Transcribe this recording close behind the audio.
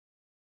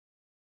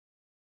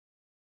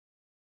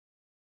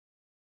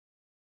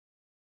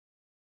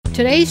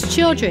Today's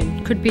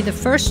children could be the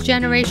first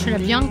generation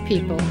of young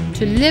people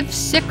to live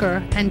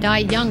sicker and die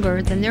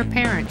younger than their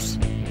parents.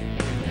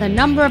 The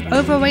number of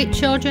overweight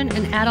children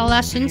and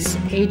adolescents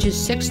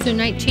ages 6 through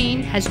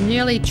 19 has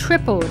nearly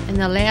tripled in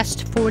the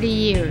last 40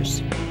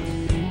 years.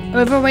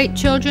 Overweight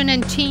children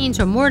and teens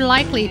are more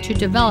likely to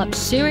develop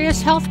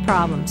serious health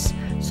problems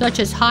such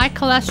as high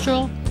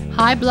cholesterol,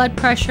 high blood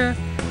pressure,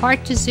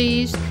 heart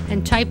disease,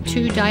 and type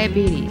 2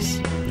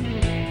 diabetes.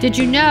 Did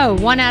you know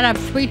 1 out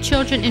of 3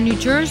 children in New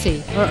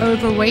Jersey are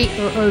overweight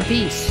or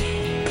obese?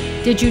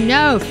 Did you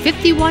know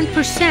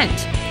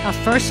 51% of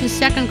first and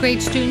second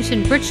grade students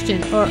in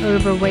Bridgeton are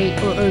overweight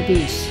or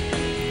obese?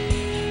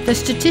 The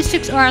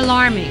statistics are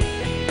alarming.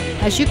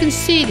 As you can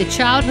see, the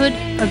childhood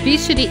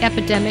obesity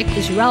epidemic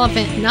is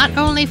relevant not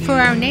only for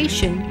our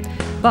nation,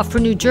 but for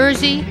New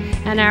Jersey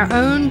and our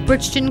own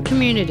Bridgeton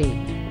community.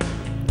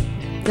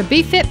 The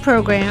BFIT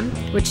program,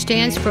 which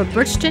stands for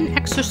Bridgeton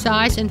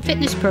Exercise and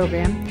Fitness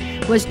Program,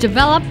 was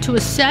developed to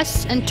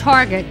assess and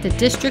target the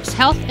district's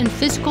health and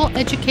physical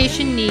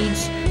education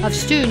needs of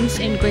students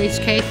in grades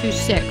K through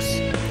 6.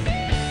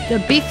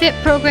 The BFIT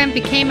program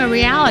became a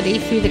reality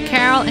through the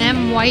Carol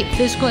M. White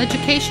Physical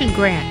Education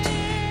Grant,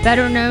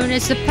 better known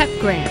as the PEP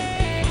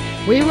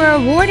Grant. We were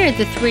awarded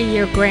the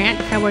 3-year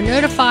grant and were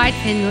notified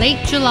in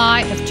late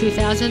July of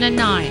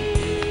 2009.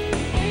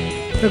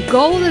 The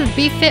goal of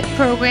the BFIT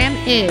program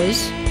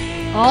is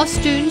all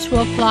students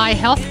will apply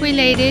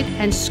health-related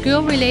and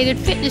skill-related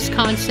fitness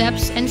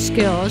concepts and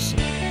skills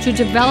to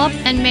develop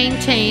and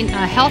maintain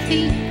a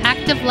healthy,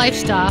 active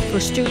lifestyle for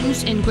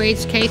students in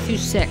grades K through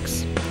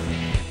 6.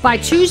 By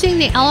choosing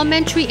the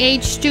elementary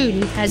age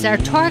student as our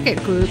target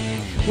group,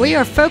 we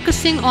are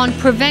focusing on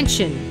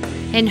prevention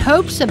in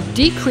hopes of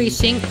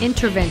decreasing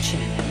intervention.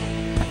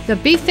 The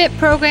BFIT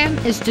program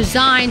is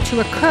designed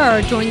to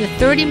occur during the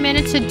 30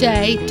 minutes a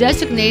day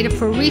designated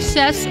for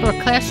recess or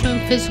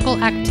classroom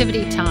physical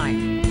activity time.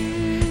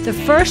 The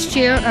first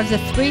year of the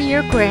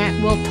 3-year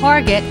grant will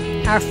target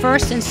our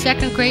first and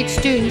second grade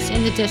students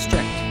in the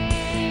district.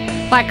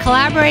 By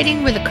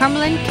collaborating with the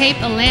Cumberland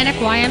Cape Atlantic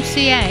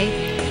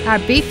YMCA, our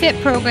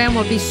BFIT program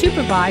will be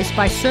supervised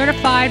by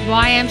certified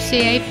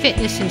YMCA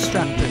fitness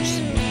instructors.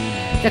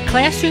 The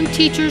classroom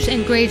teachers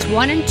in grades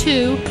 1 and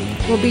 2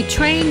 will be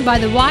trained by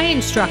the Y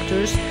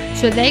instructors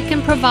so they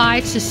can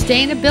provide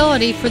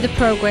sustainability for the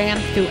program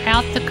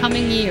throughout the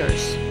coming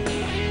years.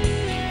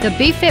 The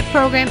BFIT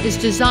program is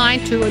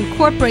designed to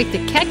incorporate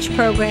the CATCH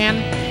program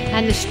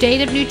and the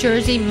State of New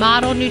Jersey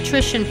Model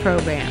Nutrition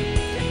Program.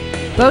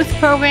 Both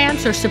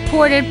programs are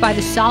supported by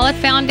the solid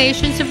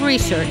foundations of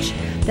research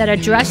that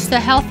address the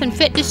health and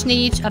fitness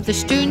needs of the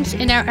students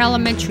in our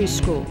elementary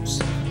schools.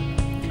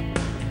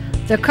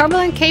 The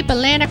Cumberland Cape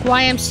Atlantic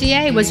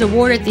YMCA was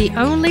awarded the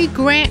only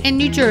grant in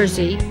New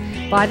Jersey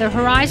by the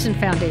Horizon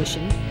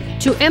Foundation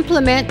to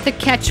implement the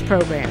CATCH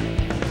program.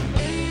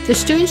 The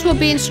students will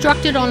be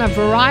instructed on a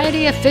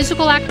variety of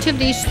physical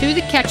activities through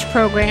the CATCH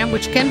program,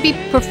 which can be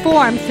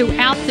performed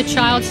throughout the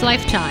child's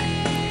lifetime.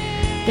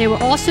 They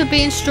will also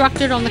be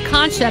instructed on the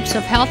concepts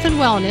of health and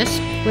wellness,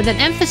 with an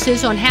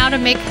emphasis on how to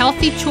make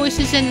healthy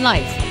choices in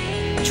life,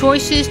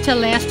 choices to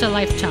last a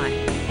lifetime.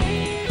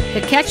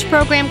 The CATCH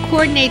program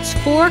coordinates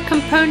 4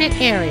 component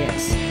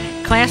areas: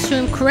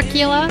 classroom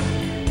curricula,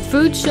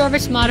 food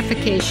service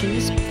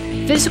modifications,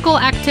 physical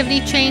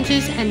activity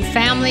changes, and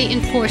family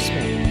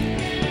enforcement.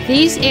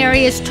 These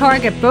areas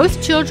target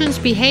both children's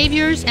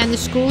behaviors and the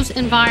school's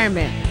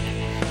environment.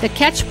 The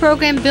CATCH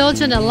program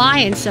builds an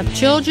alliance of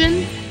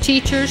children,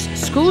 teachers,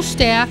 school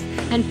staff,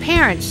 and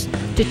parents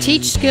to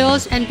teach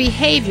skills and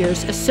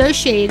behaviors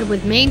associated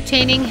with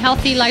maintaining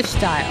healthy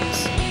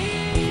lifestyles.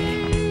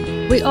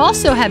 We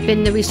also have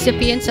been the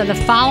recipients of the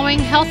following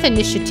health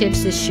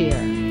initiatives this year: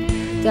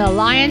 the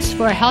Alliance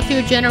for a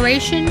Healthier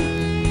Generation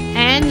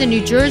and the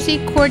New Jersey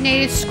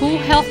Coordinated School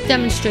Health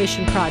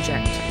Demonstration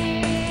Project.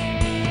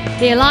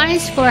 The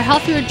Alliance for a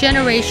Healthier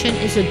Generation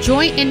is a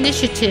joint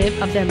initiative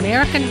of the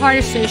American Heart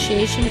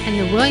Association and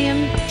the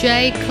William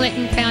J.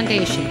 Clinton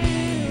Foundation.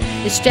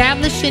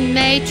 Established in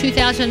May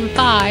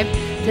 2005,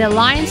 the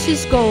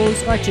Alliance's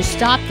goals are to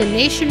stop the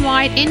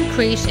nationwide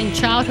increase in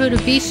childhood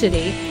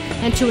obesity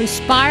and to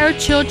inspire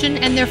children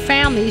and their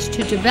families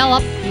to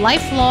develop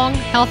lifelong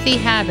healthy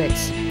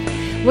habits.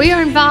 We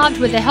are involved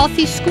with the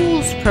Healthy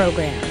Schools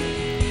program.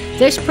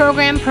 This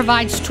program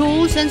provides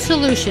tools and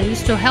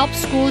solutions to help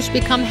schools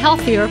become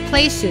healthier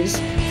places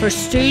for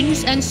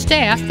students and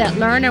staff that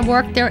learn and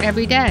work there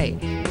every day.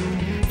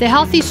 The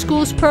Healthy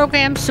Schools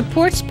program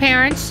supports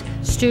parents,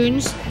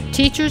 students,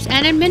 teachers,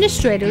 and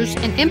administrators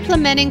in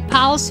implementing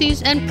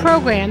policies and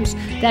programs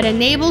that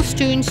enable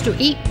students to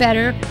eat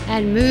better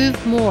and move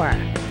more.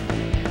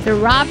 The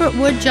Robert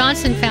Wood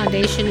Johnson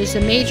Foundation is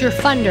a major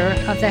funder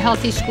of the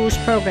Healthy Schools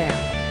program.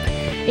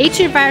 Each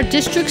of our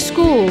district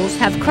schools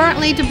have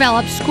currently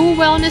developed school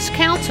wellness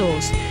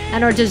councils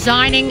and are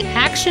designing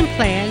action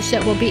plans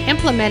that will be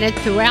implemented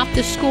throughout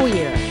the school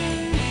year.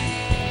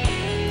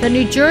 The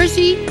New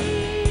Jersey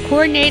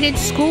Coordinated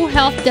School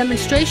Health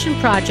Demonstration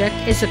Project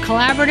is a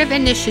collaborative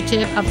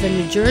initiative of the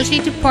New Jersey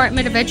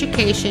Department of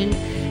Education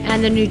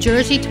and the New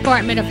Jersey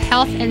Department of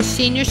Health and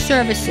Senior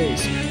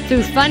Services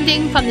through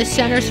funding from the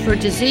Centers for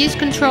Disease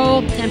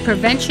Control and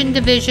Prevention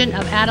Division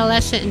of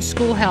Adolescent and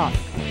School Health.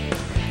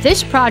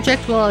 This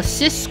project will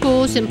assist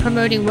schools in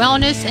promoting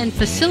wellness and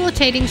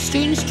facilitating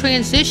students'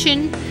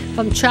 transition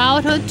from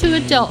childhood to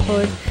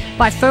adulthood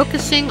by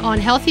focusing on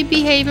healthy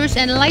behaviors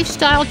and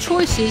lifestyle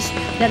choices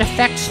that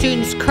affect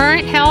students'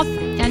 current health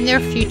and their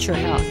future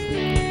health.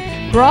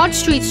 Broad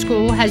Street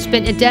School has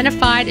been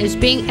identified as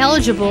being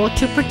eligible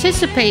to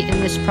participate in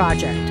this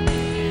project.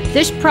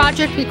 This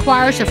project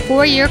requires a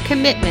 4-year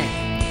commitment.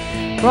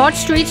 Broad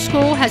Street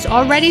School has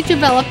already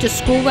developed a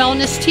school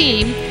wellness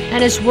team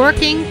and is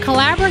working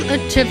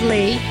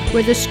collaboratively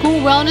with the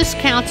School Wellness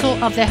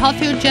Council of the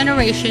Healthier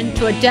Generation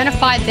to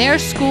identify their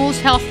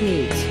school's health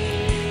needs.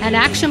 An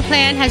action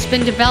plan has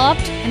been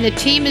developed and the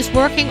team is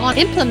working on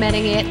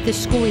implementing it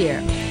this school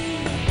year.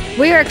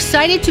 We are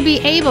excited to be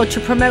able to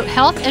promote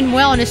health and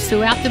wellness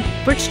throughout the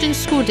Bridgeton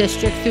School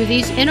District through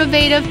these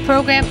innovative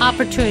program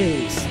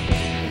opportunities.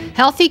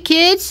 Healthy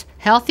kids,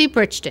 healthy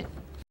Bridgeton.